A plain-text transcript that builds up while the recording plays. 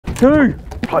2.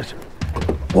 Close.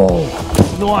 Whoa,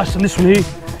 nice. And this one here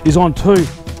is on 2.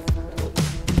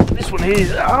 This one here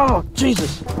is, oh,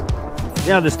 Jesus.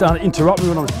 Now they're starting to interrupt me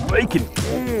when I'm speaking.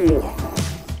 Ooh.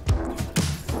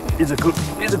 It's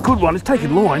a good one. It's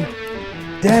taking line.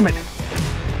 Damn it.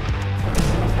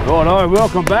 Righto,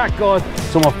 welcome back, guys.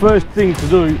 So my first thing to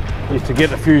do is to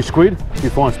get a few squid, if you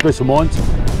find specimens,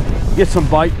 get some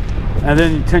bait, and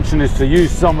then the intention is to use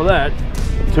some of that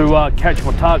to catch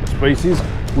my target species,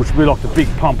 which would be like the big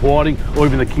plump whiting or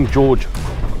even the King George.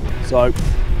 So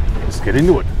let's get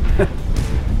into it.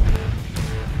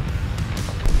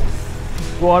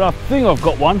 Right, I think I've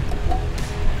got one.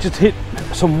 Just hit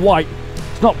some weight.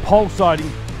 It's not pulsating.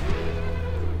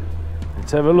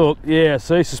 Let's have a look. Yeah,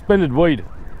 see, suspended weed,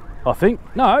 I think.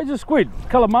 No, it's a squid,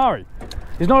 calamari.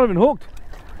 He's not even hooked.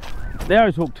 Now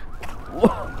he's hooked.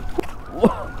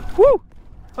 Woo!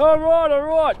 All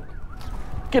right.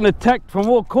 Getting attacked from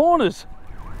all corners.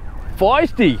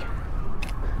 Feisty.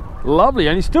 Lovely,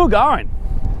 and he's still going.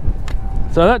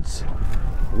 So that's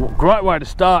a great way to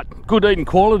start. Good eating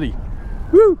quality.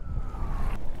 Woo!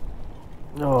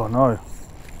 Oh no.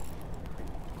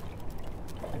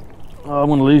 Oh, I'm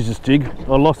gonna lose this jig.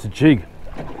 I lost the jig.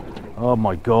 Oh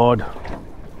my God.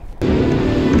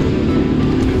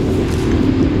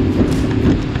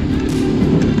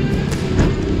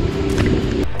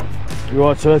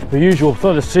 Right, so as per usual,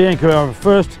 throw the sea anchor over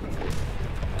first.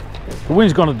 The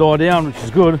wind's gonna die down, which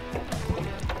is good.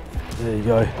 There you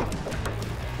go.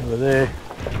 Over there.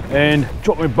 And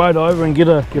drop my boat over and get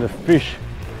a fish.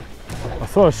 I'll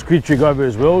throw a squid jig over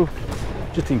as well,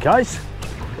 just in case.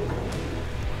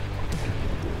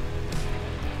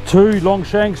 2 long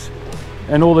shanks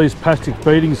and all these plastic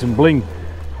beadings and bling.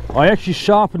 I actually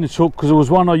sharpened this hook because it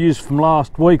was one I used from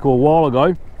last week or a while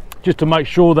ago, just to make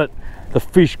sure that the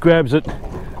fish grabs it,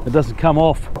 it doesn't come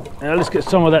off. Now let's get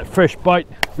some of that fresh bait.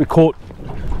 We caught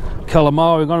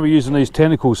calamari. We're going to be using these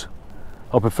tentacles.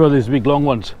 I prefer these big long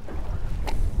ones.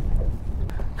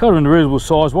 Kind of in the reasonable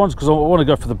size ones because I want to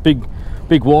go for the big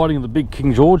whiting and the big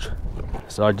King George.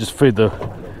 So I just feed the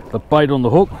bait on the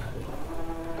hook.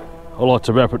 I like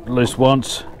to wrap it at least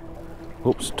once.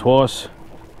 Oops, twice.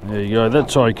 There you go.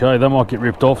 That's okay. They might get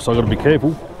ripped off, so I've got to be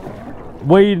careful.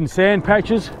 Weed and sand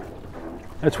patches.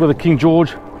 That's where the King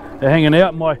George are hanging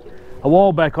out. A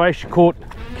while back I actually caught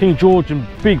King George and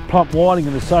big plump whiting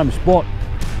in the same spot.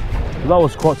 That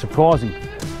was quite surprising.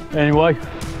 Anyway,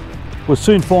 we'll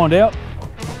soon find out.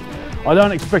 I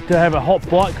don't expect to have a hot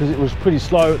bite because it was pretty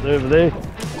slow over there.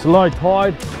 It's a low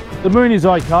tide. The moon is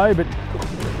okay, but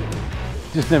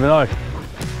just never know.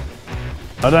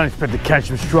 I don't expect to catch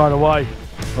them straight away.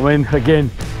 I mean,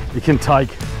 again, it can take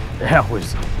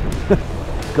hours.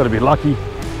 It's got to be lucky.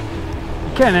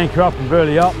 You can anchor up and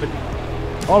burley up, but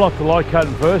I like to locate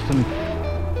them first and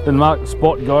then mark the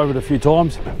spot and go over it a few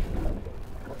times.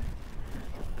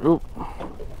 Ooh.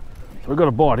 So we've got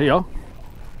a bite here.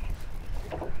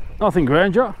 Nothing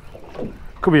grandeur.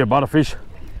 Could be a butterfish.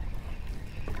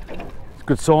 It's a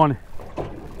good sign.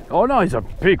 Oh no, he's a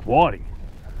big whiting.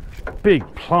 Big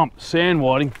plump sand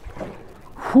whiting.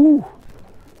 Whew.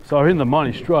 So in the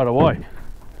money straight away.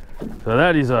 So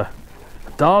that is a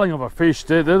darling of a fish.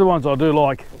 They're the ones I do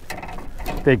like.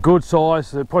 They're good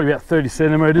size. They're probably about 30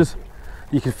 centimetres.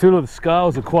 You can feel the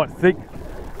scales are quite thick.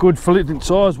 Good fillet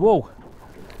size. Whoa.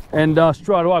 And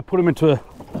straight away put them into a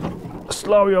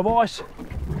slurry of ice.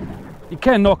 You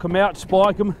can knock them out,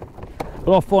 spike them,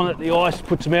 but I find that the ice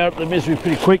puts them out of the misery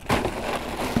pretty quick.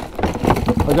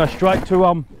 I go straight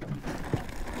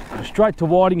to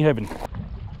whiting heaven.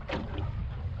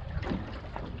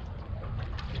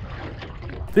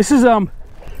 This is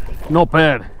not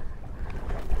bad.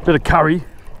 Bit of curry.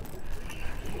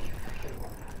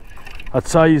 I'd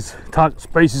say his target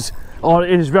species. Oh,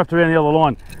 it is wrapped around the other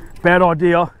line. Bad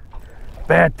idea.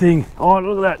 Bad thing. Oh,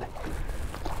 look at that.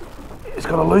 He's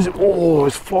got to lose it. Oh,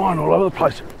 it's flying all over the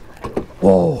place.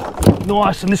 Whoa,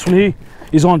 nice. And this one here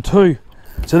is on 2.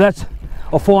 So that's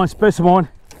a fine specimen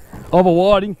of a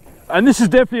whiting. And this is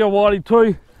definitely a whiting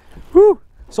too. Woo.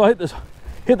 So I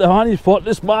hit the honey spot.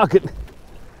 Let's mark it.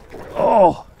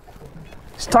 Oh,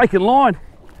 it's taking line.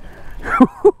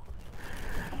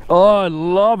 Oh, I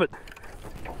love it.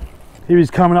 Here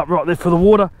he's coming up right there for the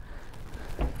water.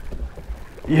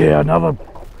 Yeah, another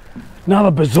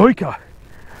bazooka.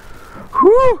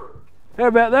 Whew. How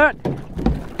about that?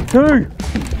 2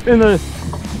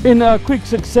 in quick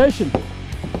succession.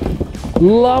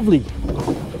 Lovely.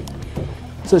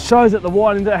 So it shows that the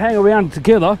whitings that hang around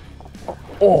together.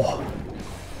 Oh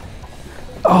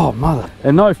mother.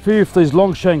 And no fear for these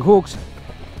long shank hooks.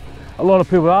 A lot of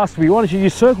people ask me, why don't you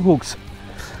use circle hooks?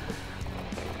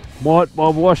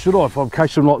 Why should I if I'm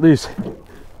catching them like this?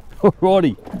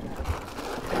 Alrighty.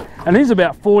 And he's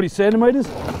about 40 centimetres.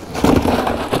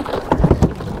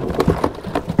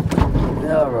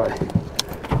 Alright.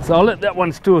 So I'll let that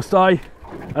one still stay.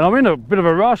 And I'm in a bit of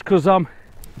a rush because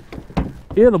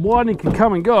yeah, the whiting can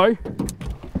come and go.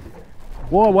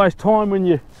 Why waste time when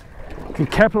you can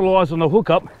capitalise on the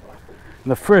hookup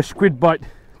and the fresh squid bait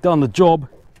done the job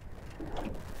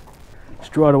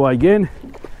straight away again.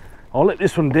 I'll let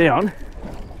this one down,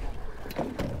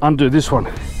 undo this one.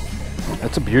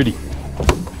 That's a beauty.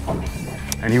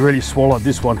 And he really swallowed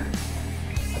this one.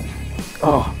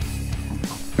 Oh,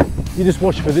 you just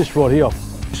watch for this rod here.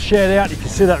 Shout out if you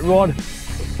see that rod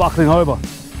buckling over.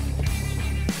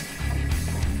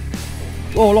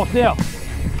 Oh, lock now.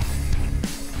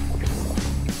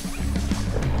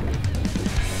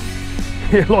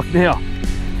 Yeah, lock now.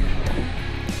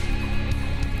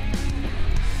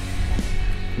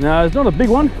 No, it's not a big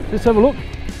one. Let's have a look.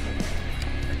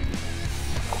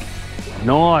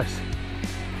 Nice.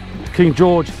 King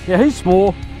George. Yeah, he's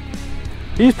small.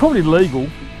 He's probably legal,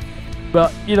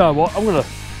 but you know what? I'm gonna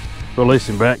release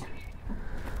him back.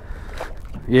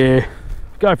 Yeah,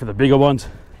 go for the bigger ones.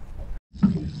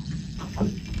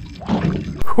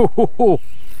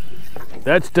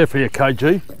 That's definitely a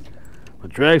kg. The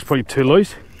drag's probably too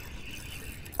loose.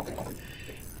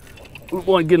 We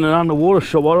won't get an underwater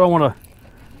shot, but I don't want to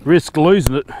risk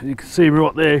losing it. You can see him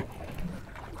right there.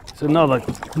 It's another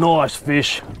nice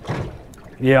fish.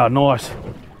 Yeah, nice.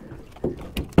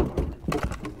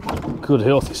 Good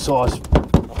healthy size.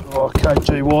 Oh,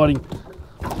 kg whiting.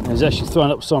 And he's actually thrown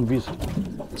up some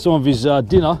of his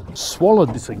dinner.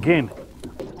 Swallowed this again.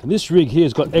 And this rig here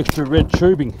has got extra red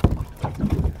tubing.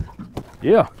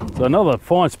 Yeah, so another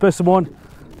fine specimen,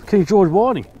 King George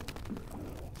Whiting.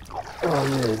 Oh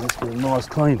yeah, that's got a nice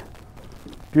clean.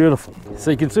 Beautiful. So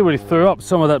you can see when he threw up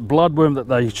some of that bloodworm that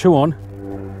they chew on.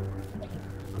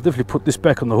 I'll definitely put this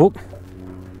back on the hook.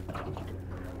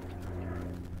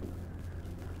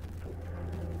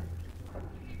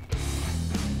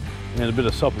 And a bit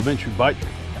of supplementary bait.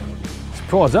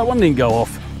 Surprised that one didn't go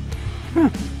off.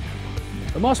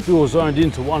 It must be all zoned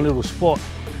into one little spot.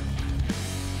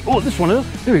 Oh, this one is.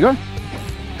 Here we go.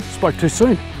 Spoke too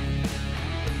soon.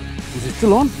 Is he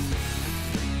still on?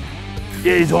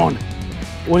 Yeah, he's on.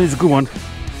 Oh, he's a good one.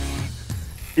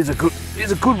 He's a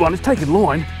good one. He's taking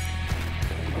line.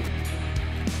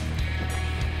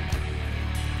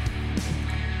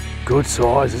 Good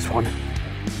size, this one.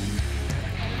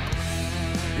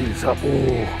 He's up.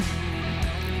 Oh.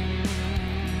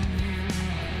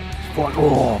 It's fine.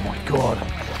 Oh my God.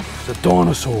 It's a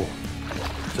dinosaur.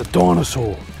 It's a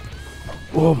dinosaur.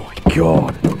 Oh my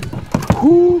God.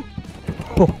 Whoo.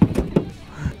 Oh.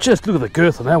 Just look at the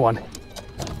girth on that one.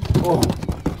 Oh,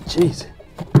 jeez.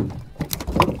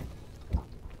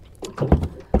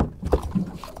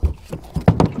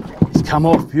 It's come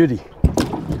off, beauty.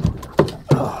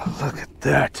 Oh, look at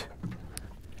that.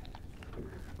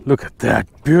 Look at that.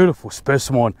 Beautiful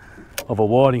specimen of a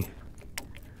whiting.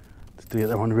 Let's get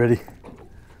that one ready.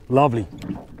 Lovely.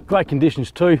 Great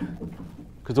conditions too,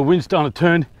 because the wind's starting to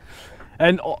turn.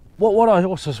 And what I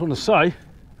also just want to say,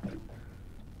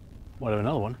 might have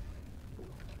another one.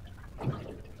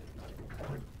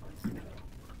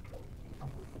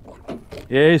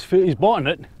 Yeah, he's biting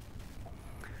it.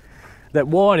 That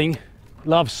whiting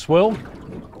loves swell.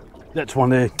 That's one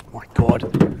there. Oh my God.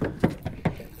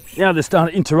 Now they're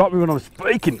starting to interrupt me when I'm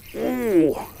speaking.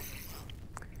 Oh,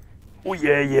 oh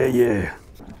yeah.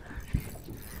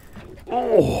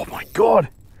 Oh my God.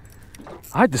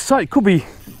 I hate to say, it could be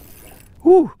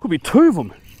two of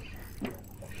them.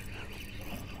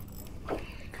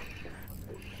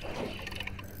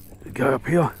 Go up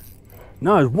here.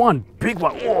 No, there's one big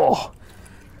one. Oh,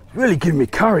 really giving me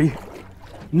curry.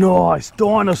 Nice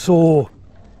dinosaur.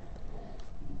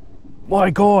 My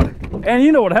God. And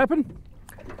you know what happened?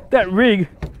 That rig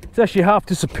has actually half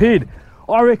disappeared.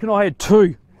 I reckon I had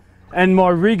two, and my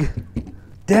rig,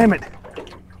 damn it,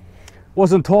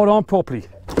 wasn't tied on properly.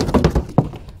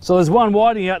 So there's one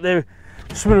whiting out there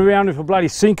swimming around with a bloody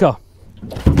sinker.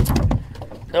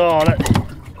 Oh,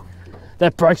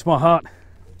 that breaks my heart.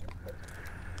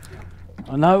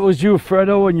 I know it was you,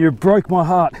 Fredo, and you broke my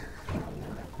heart.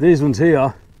 These ones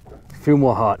here fill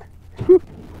my heart.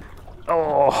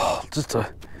 Oh, just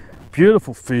a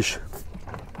beautiful fish.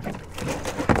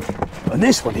 And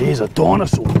this one here is a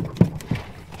dinosaur.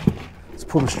 Let's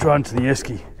put him straight into the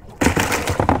esky.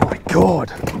 Oh my God.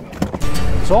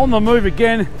 So on the move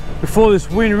again before this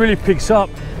wind really picks up,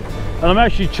 and I'm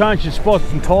actually changing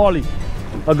spots entirely.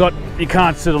 You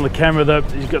can't see it on the camera though,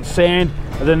 you've got sand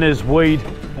and then there's weed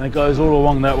and it goes all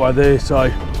along that way there. So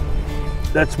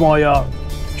That's my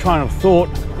train of thought.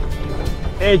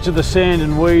 Edge of the sand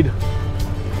and weed.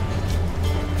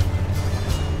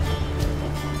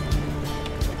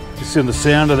 Just in the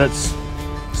sounder, that's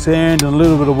sand and a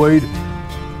little bit of weed.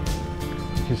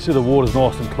 You can see the water's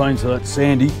nice and clean, so that's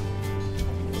sandy.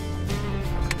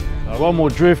 One more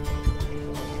drift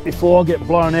before I get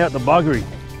blown out the buggery,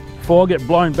 before I get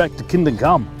blown back to Kingdom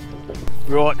Come.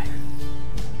 Right,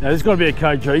 now this is going to be a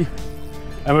kg,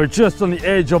 and we're just on the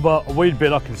edge of a weed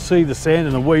bed. I can see the sand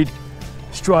and the weed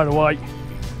straight away,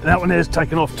 and that one there's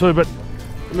taken off too, but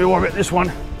let me worry about this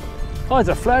one. Oh, it's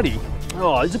a flatty.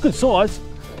 Oh, it's a good size.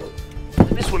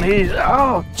 This one here,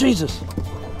 oh Jesus,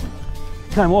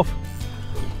 came off.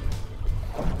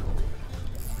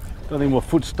 Don't think my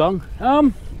foot stung.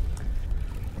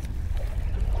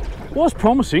 Was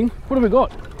promising. What have we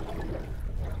got?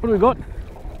 What have we got?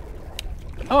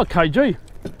 Oh, kg.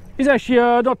 He's actually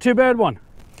not too bad one.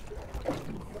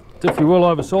 Definitely well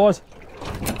oversized.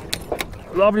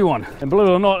 Lovely one. And believe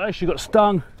it or not, I actually got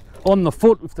stung on the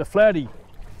foot with the flatty.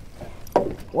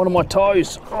 One of my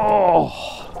toes.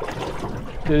 Oh.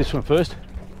 Do this one first.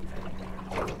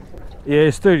 Yeah,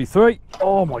 it's 33.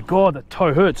 Oh my God, that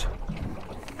toe hurts.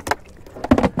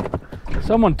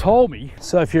 Someone told me,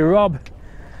 so if you rub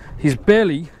his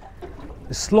belly,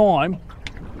 the slime,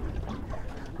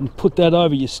 and put that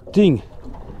over your sting,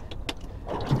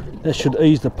 that should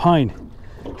ease the pain.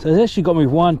 So it's actually got me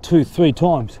 1, 2, 3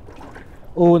 times.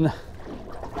 Oh, and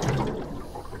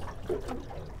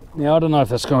now I don't know if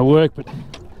that's going to work, but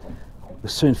we'll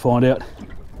soon find out.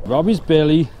 Rub his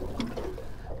belly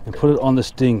and put it on the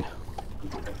sting.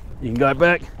 You can go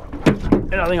back,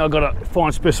 and I think I've got a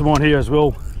fine specimen here as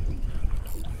well.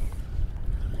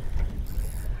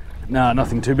 No,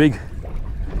 nothing too big.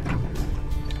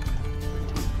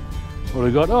 What have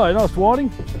we got? Oh, nice whiting.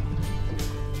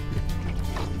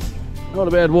 Not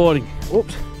a bad whiting.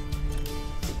 Oops.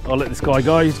 I'll let this guy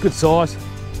go. He's good size.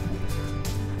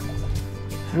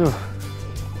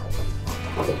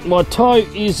 My toe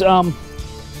is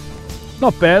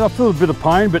not bad. I feel a bit of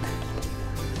pain, but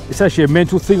it's actually a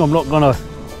mental thing. I'm not gonna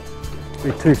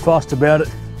be too fussed about it.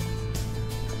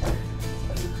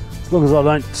 As long as I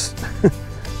don't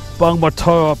bung my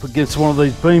toe up against one of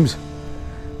these beams.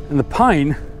 And the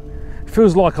pain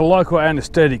feels like a local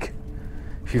anaesthetic.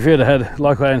 If you've ever had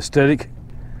local anaesthetic,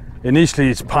 initially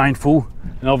it's painful,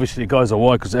 and obviously it goes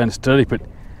away because it's anaesthetic, but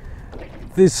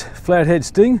this flathead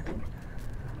sting,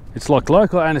 it's like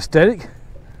local anaesthetic,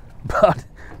 but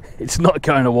it's not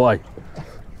going away.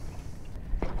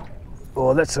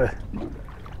 Oh, is that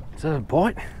a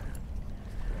bite?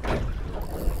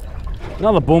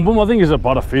 Another boom boom. I think it's a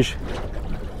butterfish.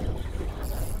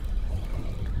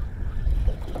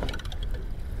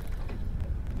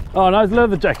 Oh no, it's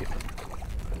leather jacket.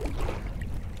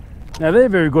 Now they're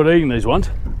very good eating, these ones.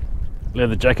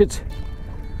 Leather jackets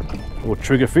or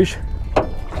triggerfish.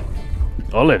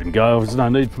 I'll let him go. There's no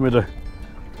need for me to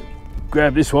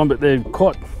grab this one, but they're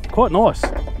quite nice.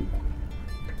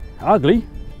 Ugly.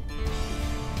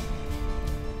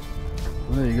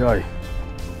 There you go.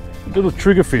 Little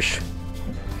triggerfish.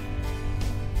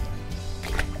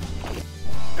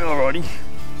 Alrighty.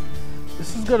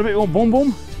 This has got a bit more boom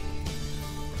boom.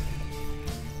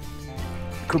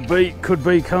 Could be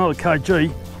another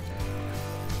kg.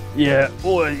 Yeah,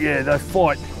 oh yeah, they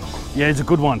fight. Yeah, it's a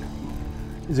good one.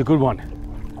 It's a good one.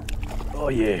 Oh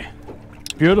yeah,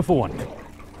 beautiful one.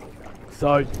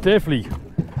 So definitely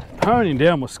honing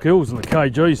down my skills on the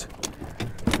kgs.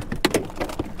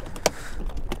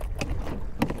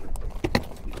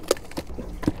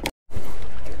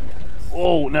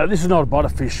 Oh, now this is not a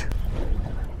butterfish.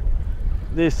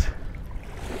 This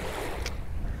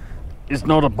is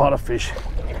not a butterfish.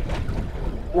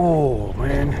 Oh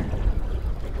man,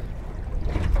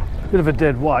 bit of a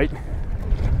dead weight.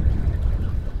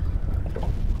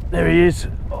 There he is.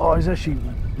 Oh, he's actually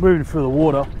moving through the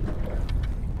water.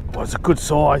 Oh, it's a good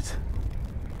size.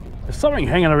 There's something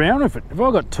hanging around with it. Have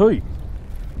I got two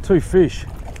fish?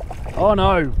 Oh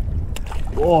no.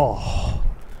 Oh,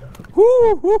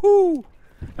 woo, woo, woo.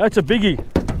 That's a biggie.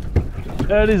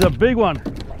 That is a big one.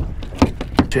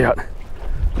 Watch out.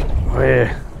 Oh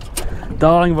yeah,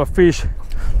 darling of a fish.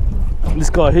 This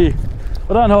guy here,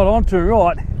 if I don't hold on to him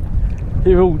right,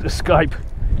 he will escape,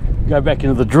 go back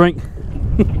into the drink.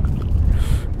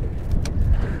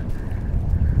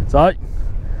 So,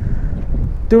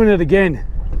 doing it again.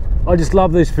 I just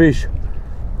love these fish.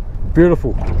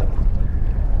 Beautiful.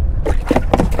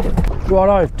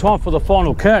 Righto, time for the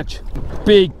final catch.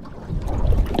 Big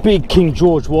King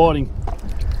George Whiting.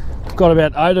 Got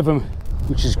about 8 of them,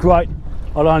 which is great.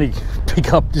 I'd only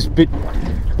pick up this bit,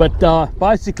 but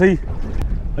basically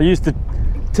I used the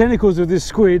tentacles of this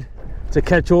squid to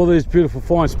catch all these beautiful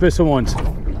fine specimens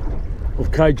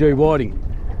of KG whiting.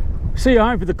 See you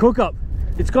home for the cook up.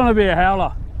 It's gonna be a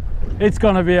howler. It's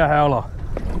gonna be a howler.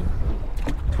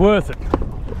 It's worth it.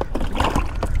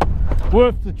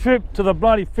 Worth the trip to the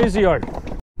bloody physio.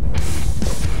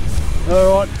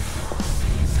 Alright.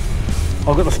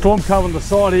 I've got the storm cover on the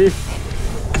side here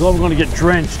because I'm gonna get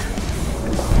drenched.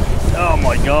 Oh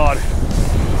my God.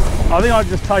 I think I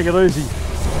can just take it easy.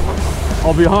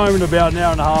 I'll be home in about an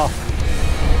hour and a half.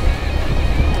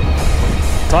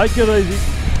 Take it easy.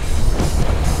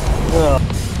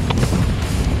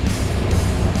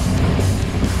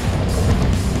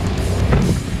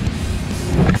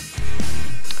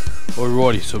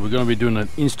 Alrighty, so we're going to be doing an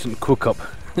instant cook up.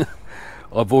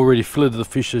 I've already filleted the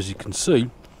fish, as you can see,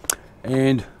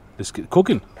 and let's get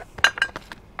cooking.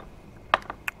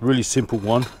 Really simple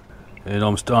one, and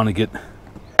I'm starting to get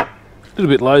a little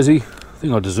bit lazy. I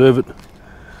think I deserve it.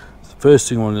 The first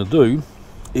thing I'm going to do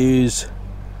is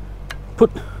put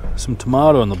some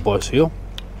tomato on the base here.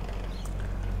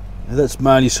 Now that's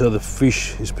mainly so the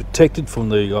fish is protected from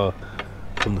the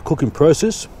cooking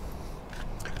process.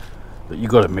 But you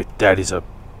got to admit, that is a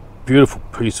beautiful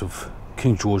piece of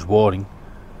King George whiting.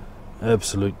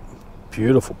 Absolute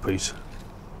beautiful piece.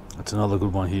 That's another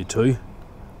good one here too.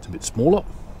 It's a bit smaller.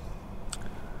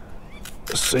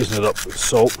 Season it up with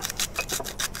salt.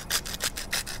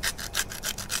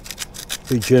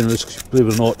 Be generous, because believe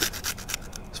it or not,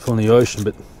 it's from the ocean,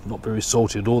 but not very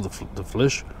salty at all, the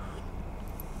flesh.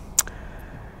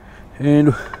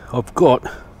 And I've got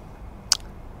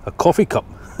a coffee cup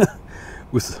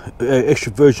with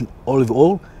extra virgin olive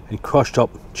oil and crushed up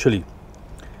chili.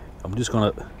 I'm just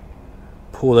going to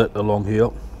pour that along here.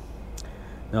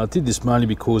 Now I did this mainly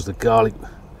because the garlic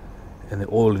and the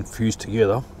oil infused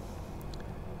together.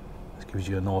 This gives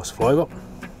you a nice flavour.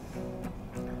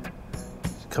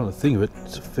 Come to think of it,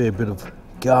 it's a fair bit of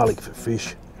garlic for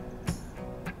fish.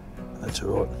 That's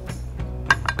alright.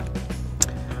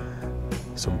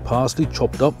 Some parsley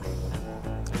chopped up.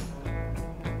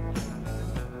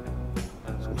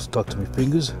 It's all stuck to my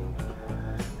fingers.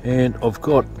 And I've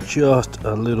got just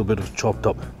a little bit of chopped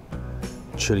up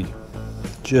chili.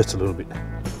 Just a little bit.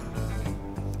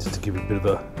 Just to give it a bit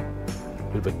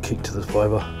of a kick to the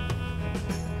flavour.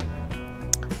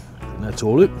 And that's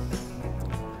all it.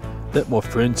 That, my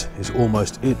friends, is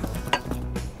almost it.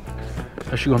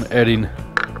 Actually going to add in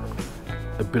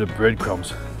a bit of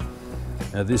breadcrumbs.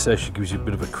 Now this actually gives you a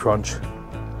bit of a crunch, a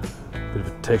bit of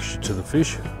a texture to the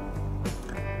fish.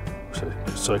 So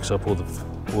it soaks up all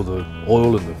the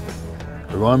oil and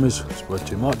the aromas. It's way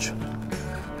too much.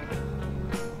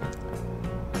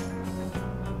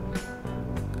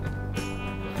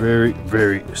 Very,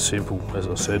 very simple, as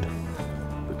I said.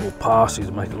 A bit more parsley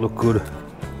to make it look good.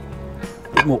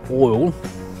 A bit more oil,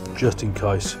 just in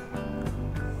case.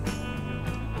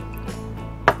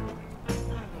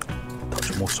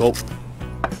 Touch more salt.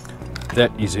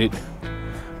 That is it.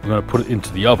 I'm going to put it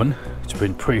into the oven. It's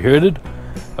been preheated,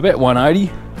 about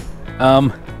 180,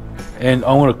 and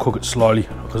I want to cook it slowly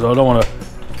because I don't want to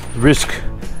risk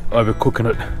overcooking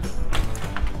it.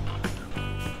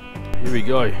 Here we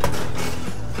go.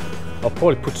 I'll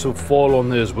probably put some foil on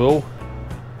there as well.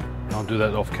 I'll do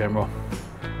that off camera.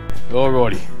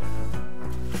 Alrighty,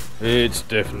 it's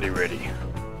definitely ready.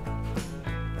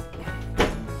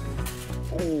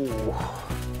 Ooh.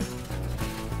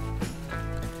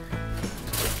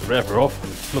 Wrap her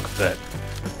off. Look at that.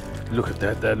 Look at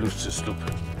that. That looks just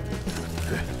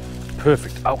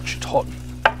perfect. Ouch, it's hot.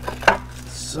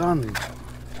 Son.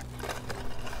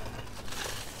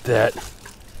 That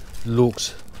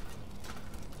looks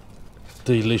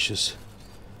delicious.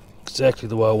 Exactly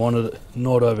the way I wanted it.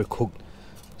 Not overcooked.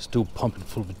 Still pumping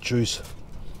full of juice.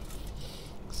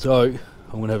 So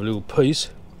I'm going to have a little piece.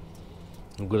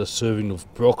 I've got a serving of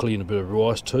broccoli and a bit of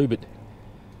rice too, but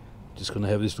just going to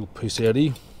have this little piece out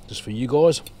here just for you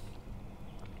guys.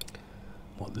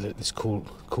 Might let this cool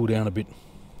down a bit.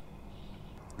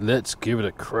 Let's give it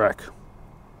a crack.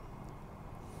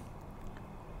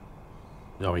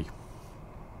 Yummy.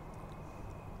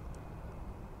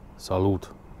 Salud.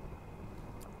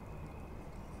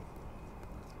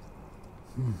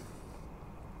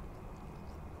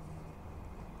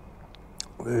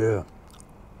 Yeah.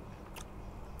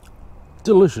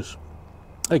 Delicious.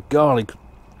 That garlic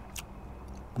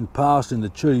and parsley and the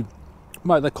chili,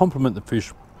 mate, they complement the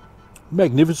fish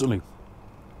magnificently.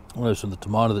 Also the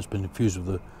tomato that's been infused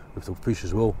with the fish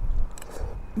as well.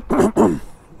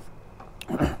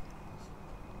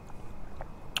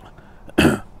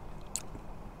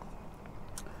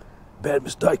 Bad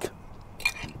mistake.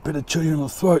 Bit of chili in the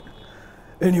throat.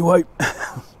 Anyway,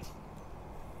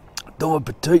 Bon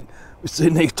appetit. We'll see you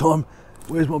next time.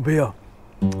 Where's my beer?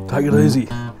 Take it easy.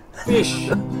 Fish,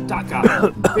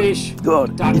 tucker, fish,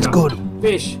 God, tucker, it's good.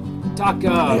 Fish, tucker,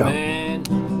 Yeah. man.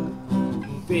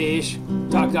 Fish,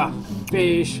 tucker,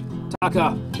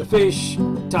 the fish,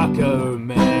 tucker,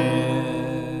 man.